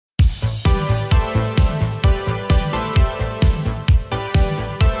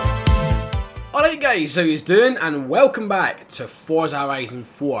guys, how you doing? And welcome back to Forza Horizon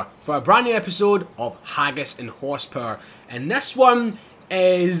 4 for a brand new episode of Haggis and Horsepower. And this one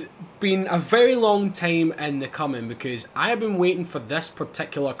has been a very long time in the coming because I have been waiting for this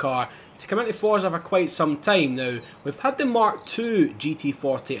particular car to come into Forza for quite some time now. We've had the Mark II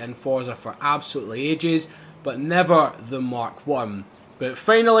GT40 in Forza for absolutely ages, but never the Mark 1. But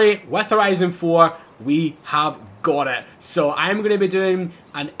finally, with Horizon 4, we have got it. So I'm going to be doing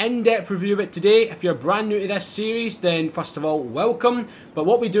an in-depth review of it today. If you're brand new to this series, then first of all, welcome. But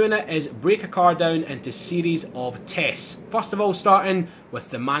what we're doing it is break a car down into series of tests. First of all, starting with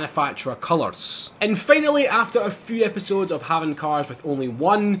the manufacturer colours. And finally, after a few episodes of having cars with only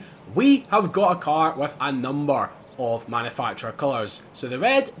one, we have got a car with a number of manufacturer colours. So the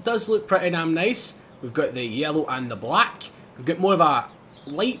red does look pretty damn nice. We've got the yellow and the black. We've got more of a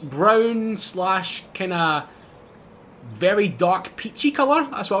light brown slash kind of very dark peachy colour,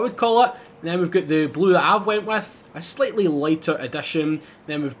 that's what I would call it. And then we've got the blue that I've went with, a slightly lighter edition.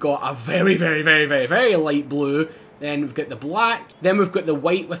 Then we've got a very light blue. Then we've got the black. Then we've got the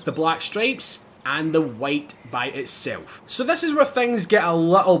white with the black stripes and the white by itself. So this is where things get a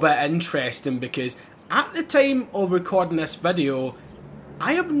little bit interesting because at the time of recording this video,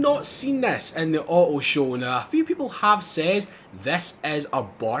 I have not seen this in the auto show. Now, a few people have said this is a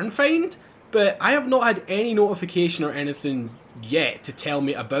barn find, but I have not had any notification or anything yet to tell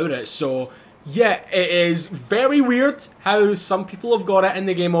me about it. So, yeah, it is very weird how some people have got it in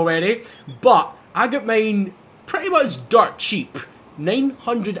the game already, but I got mine pretty much dirt cheap.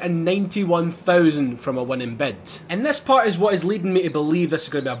 991,000 from a winning bid. And this part is what is leading me to believe this is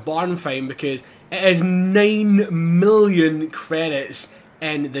going to be a barn find because it is 9 million credits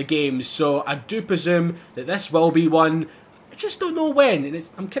in the game, so I do presume that this will be one. I just don't know when,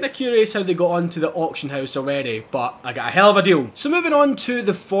 and I'm kind of curious how they got onto the auction house already, but I got a hell of a deal. So moving on to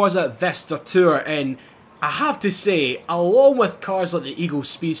the Forza Vista Tour, and I have to say, along with cars like the Eagle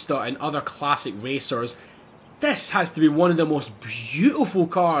Speedster and other classic racers, this has to be one of the most beautiful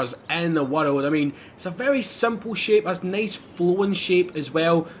cars in the world. I mean, it's a very simple shape, has nice flowing shape as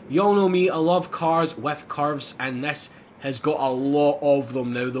well. You all know me, I love cars with curves, and this has got a lot of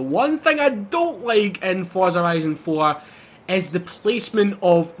them now. The one thing I don't like in Forza Horizon 4 is the placement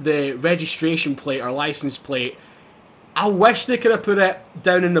of the registration plate or license plate. I wish they could have put it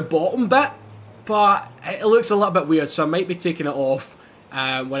down in the bottom bit, but it looks a little bit weird, so I might be taking it off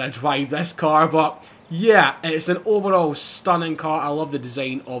when I drive this car. But yeah, it's an overall stunning car. I love the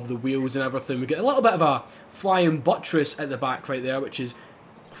design of the wheels and everything. We get a little bit of a flying buttress at the back right there, which is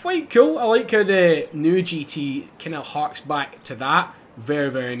quite cool. I like how the new GT kind of harks back to that.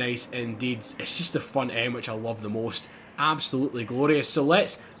 Very nice indeed. It's just the front end which I love the most. Absolutely glorious. So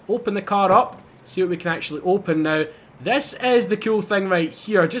let's open the car up, see what we can actually open now. This is the cool thing right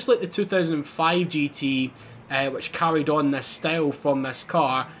here. Just like the 2005 GT, which carried on this style from this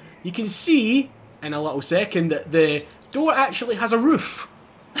car, you can see in a little second that the door actually has a roof.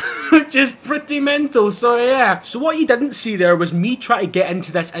 Which is pretty mental, so yeah. So what you didn't see there was me try to get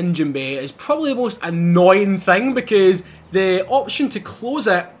into this engine bay. It's probably the most annoying thing because the option to close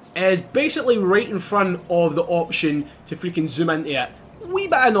it is basically right in front of the option to freaking zoom into it. Wee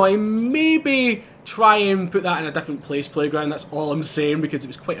bit annoying. Maybe try and put that in a different place, Playground. That's all I'm saying because it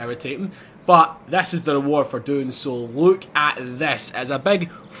was quite irritating. But this is the reward for doing so. Look at this. It's a big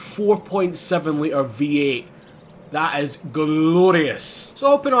 4.7 litre V8. That is glorious. So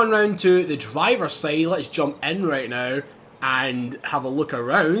hopping on round to the driver's side, let's jump in right now and have a look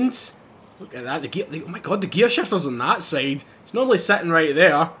around. Look at that, oh my god, the gear shifter's on that side. It's normally sitting right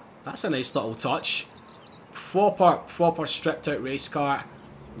there. That's a nice little touch. Proper stripped out race car.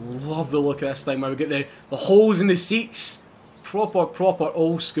 Love the look of this thing. We get the holes in the seats. Proper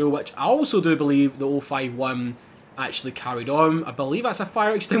old school, which I also do believe the 051 actually carried on. I believe that's a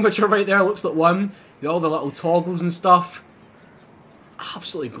fire extinguisher right there, looks like one. All the little toggles and stuff.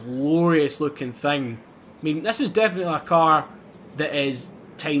 Absolutely glorious looking thing. I mean, this is definitely a car that is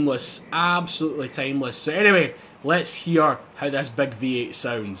timeless. Absolutely timeless. So anyway, let's hear how this big V8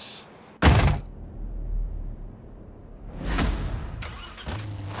 sounds.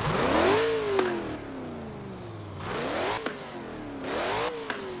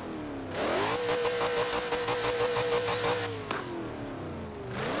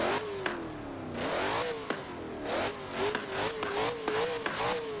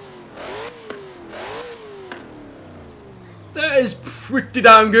 That is pretty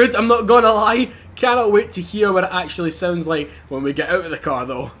damn good, I'm not gonna lie. Cannot wait to hear what it actually sounds like when we get out of the car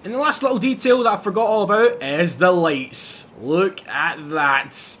though. And the last little detail that I forgot all about is the lights. Look at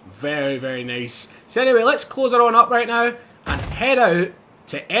that. Very nice. So anyway, let's close it on up right now and head out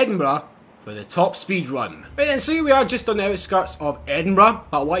to Edinburgh for the top speed run. Right then, so here we are just on the outskirts of Edinburgh,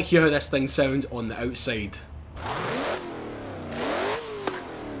 but I want to hear how this thing sounds on the outside.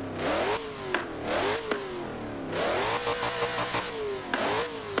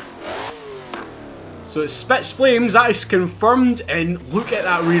 So it spits flames, that is confirmed, and look at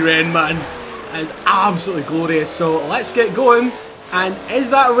that rear end, man. That is absolutely glorious. So let's get going. And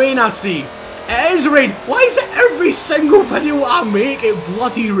is that rain I see? It is rain. Why is it every single video I make it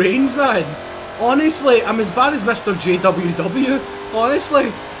bloody rains, man? Honestly, I'm as bad as Mr. JWW.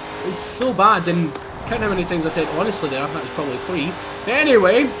 Honestly, it's so bad. And count how many times I said honestly there. That was probably 3. But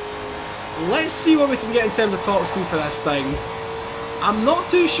anyway, let's see what we can get in terms of top speed for this thing. I'm not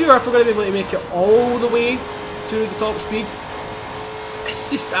too sure if we're going to be able to make it all the way to the top speed.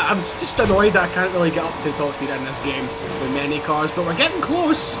 I'm just annoyed that I can't really get up to top speed in this game with many cars, but we're getting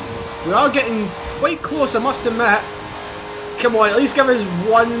close. We are getting quite close, I must admit. Come on, at least give us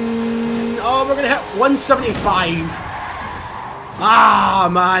one... Oh, we're going to hit 175. Ah,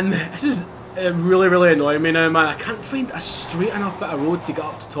 man. This is really annoying me now, man. I can't find a straight enough bit of road to get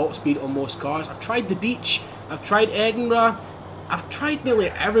up to top speed on most cars. I've tried the beach, I've tried Edinburgh, I've tried nearly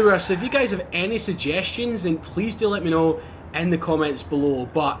everywhere, so if you guys have any suggestions, then please do let me know in the comments below.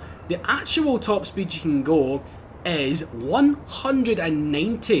 But the actual top speed you can go is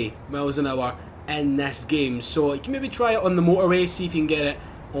 190 miles an hour in this game, so you can maybe try it on the motorway, see if you can get it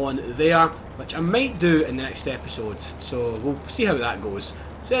on there, which I might do in the next episode, so we'll see how that goes.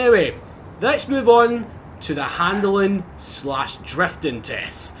 So anyway, let's move on to the handling / drifting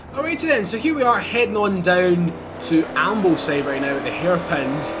test. Alright then, so here we are heading on down to Ambleside right now at the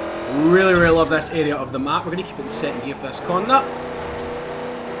hairpins. Really love this area of the map. We're going to keep it in second gear for this corner.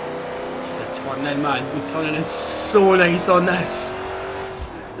 The turn in, man. The turn in is so nice on this.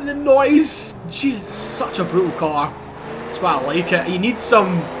 And the noise. Jeez, such a brutal car. That's why I like it. You need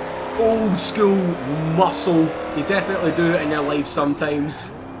some old school muscle. You definitely do it in your life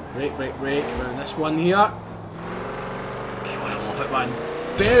sometimes. Brake. Around this one here. God, I love it, man.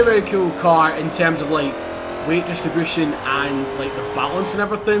 Very cool car in terms of like weight distribution and like the balance and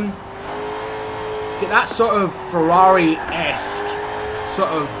everything. Let's get that sort of Ferrari-esque sort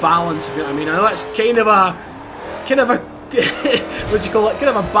of balance, if you know what I mean. I know that's kind of a what do you call it? Kind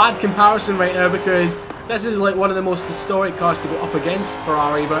of a bad comparison right now, because this is like one of the most historic cars to go up against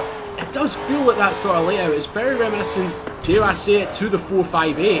Ferrari, but it does feel like that sort of layout. It's very reminiscent, dare I say it, to the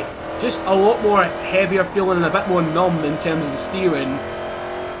 458. Just a lot more heavier feeling and a bit more numb in terms of the steering.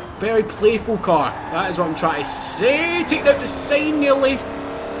 Very playful car, that is what I'm trying to say. Taking out the sign nearly.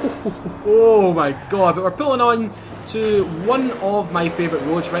 Oh my god, but we're pulling on to one of my favourite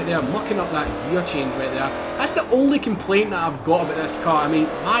roads right there. I'm mucking up that gear change right there. That's the only complaint that I've got about this car. I mean,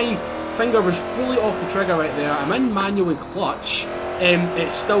 my finger was fully off the trigger right there. I'm in manual and clutch, and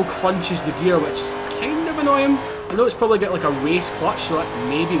it still crunches the gear, which is kind of annoying. I know it's probably got like a race clutch, so that's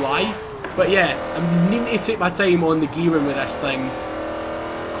maybe why. But yeah, I'm needing to take my time on the gearing with this thing.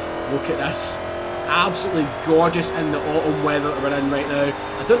 Look at this. Absolutely gorgeous in the autumn weather that we're in right now.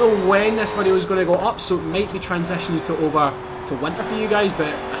 I don't know when this video is going to go up, so it might be transitioned over to winter for you guys, but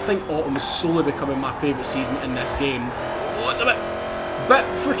I think autumn is slowly becoming my favourite season in this game. Oh, it's a bit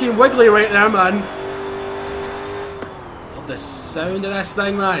freaking wiggly right there, man. Love the sound of this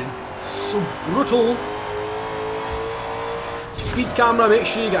thing, man. So brutal. Speed camera, make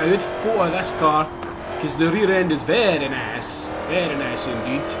sure you get a good photo of this car, because the rear end is very nice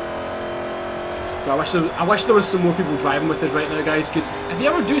indeed. I wish there was some more people driving with us right now, guys, because if you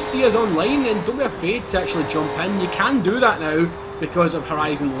ever do see us online, then don't be afraid to actually jump in. You can do that now because of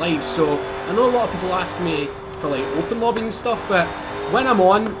Horizon Live, so I know a lot of people ask me for like open lobby and stuff, but when I'm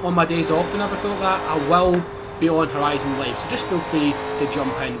on my days off and everything like that, I will be on Horizon Live, so just feel free to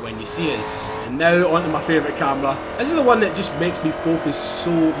jump in when you see us. And now onto my favourite camera. This is the one that just makes me focus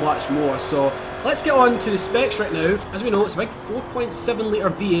so much more, so let's get on to the specs right now. As we know, it's a big 4.7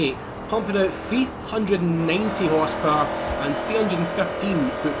 litre V8, pumping out 390 horsepower and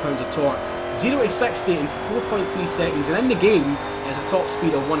 315 foot-pounds of torque. 0 to 60 in 4.3 seconds, and in the game is a top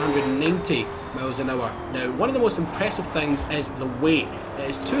speed of 190 miles an hour. Now, one of the most impressive things is the weight. It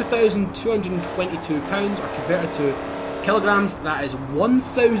is 2,222 pounds, or converted to kilograms, that is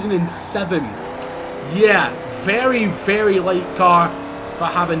 1,007. Yeah, very light car for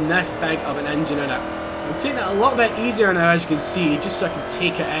having this big of an engine in it. I'm taking it a little bit easier now, as you can see, just so I can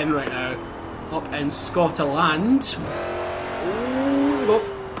take it in right now. Up in Scotland. Here we go. I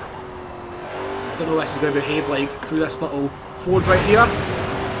don't know how this is going to behave like through this little Ford right here.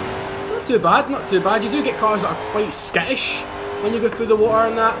 Not too bad, not too bad. You do get cars that are quite skittish when you go through the water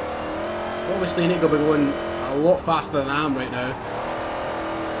and that. Obviously, you need to be going a lot faster than I am right now.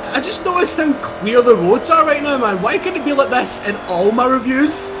 I just noticed how clear the roads are right now, man. Why couldn't it be like this in all my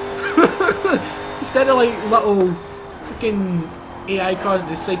reviews? Instead of like little fucking AI cars that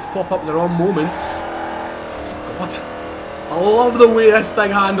decide to pop up at their own moments. God. I love the way this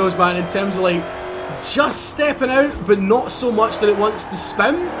thing handles, man, in terms of like just stepping out, but not so much that it wants to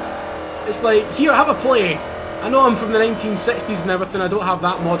spin. It's like, here, have a play. I know I'm from the 1960s and everything, I don't have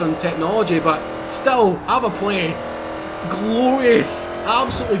that modern technology, but still, have a play. It's glorious,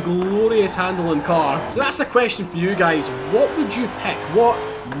 absolutely glorious handling car. So that's a question for you guys. What would you pick? What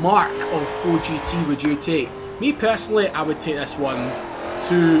mark of Ford GT would you take? Me personally, I would take this one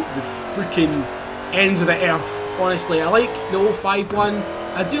to the freaking ends of the earth. Honestly, I like the 05 one.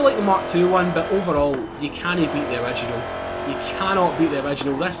 I do like the Mark II one, but overall, you can't beat the original. You cannot beat the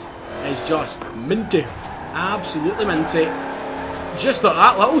original. This is just minty. Absolutely minty. Just like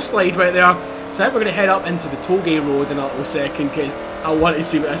that little slide right there. So I think we're going to head up into the tollgate road in a little second, because I want to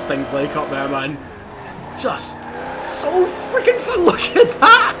see what this thing's like up there, man. It's just so freaking fun. Look at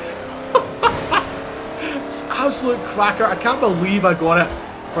that. It's an absolute cracker. I can't believe I got it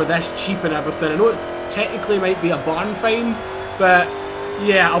for this cheap and everything. I know it technically might be a barn find, but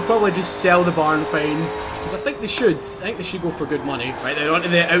yeah, I'll probably just sell the barn find, because I think they should go for good money. Right then, onto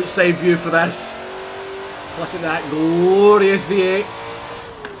the outside view for this. Listen to that glorious V8.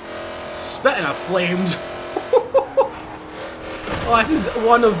 Spitting out flames. Oh, this is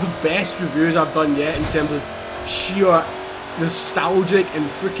one of the best reviews I've done yet in terms of sheer nostalgic and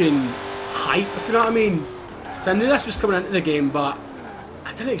freaking hype, if you know what I mean. So I knew this was coming into the game, but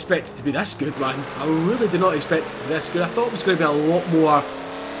I didn't expect it to be this good, man. I really did not expect it to be this good. I thought it was going to be a lot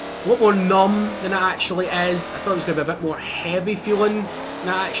more numb than it actually is. I thought it was going to be a bit more heavy feeling than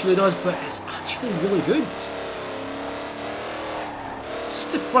it actually does, but it's actually really good. It's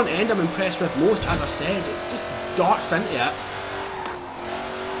just the front end I'm impressed with most, as I said. It just darts into it.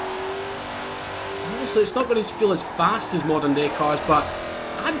 Obviously, it's not going to feel as fast as modern day cars, but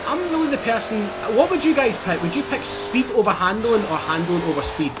I'm really the person. What would you guys pick? Would you pick speed over handling or handling over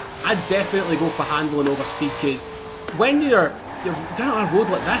speed? I'd definitely go for handling over speed, because when you're down on a road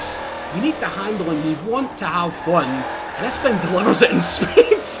like this, you need the handling, you want to have fun, and this thing delivers it in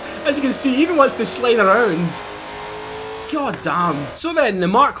spades. As you can see, even wants to slide around. God damn. So then, the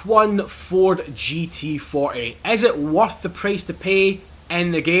Mark I Ford GT40. Is it worth the price to pay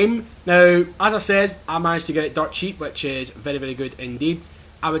in the game? Now, as I said, I managed to get it dirt cheap, which is very, very good indeed.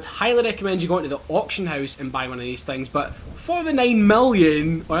 I would highly recommend you go into the auction house and buy one of these things, but for the 9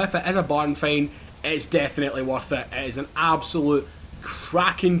 million, or if it is a barn find, it's definitely worth it. It is an absolute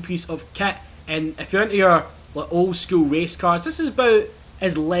cracking piece of kit, and if you're into your like, old school race cars, this is about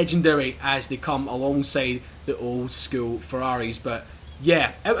as legendary as they come alongside the old school Ferraris. But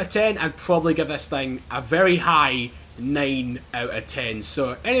yeah, out of 10, I'd probably give this thing a very high 9 out of 10.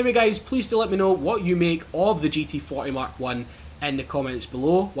 So anyway guys, please do let me know what you make of the GT40 Mark I in the comments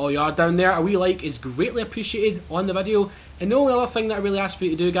below. While you are down there, a wee like is greatly appreciated on the video, and the only other thing that I really ask for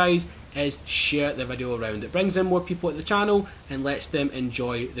you to do guys is share the video around. It brings in more people at the channel and lets them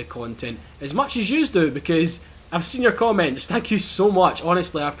enjoy the content as much as you do, because I've seen your comments. Thank you so much.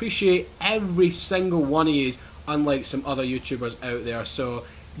 Honestly, I appreciate every single one of you, unlike some other YouTubers out there. So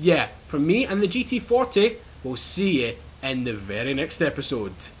yeah, from me and the GT40, we'll see you in the very next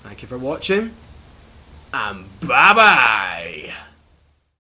episode. Thank you for watching, and bye bye.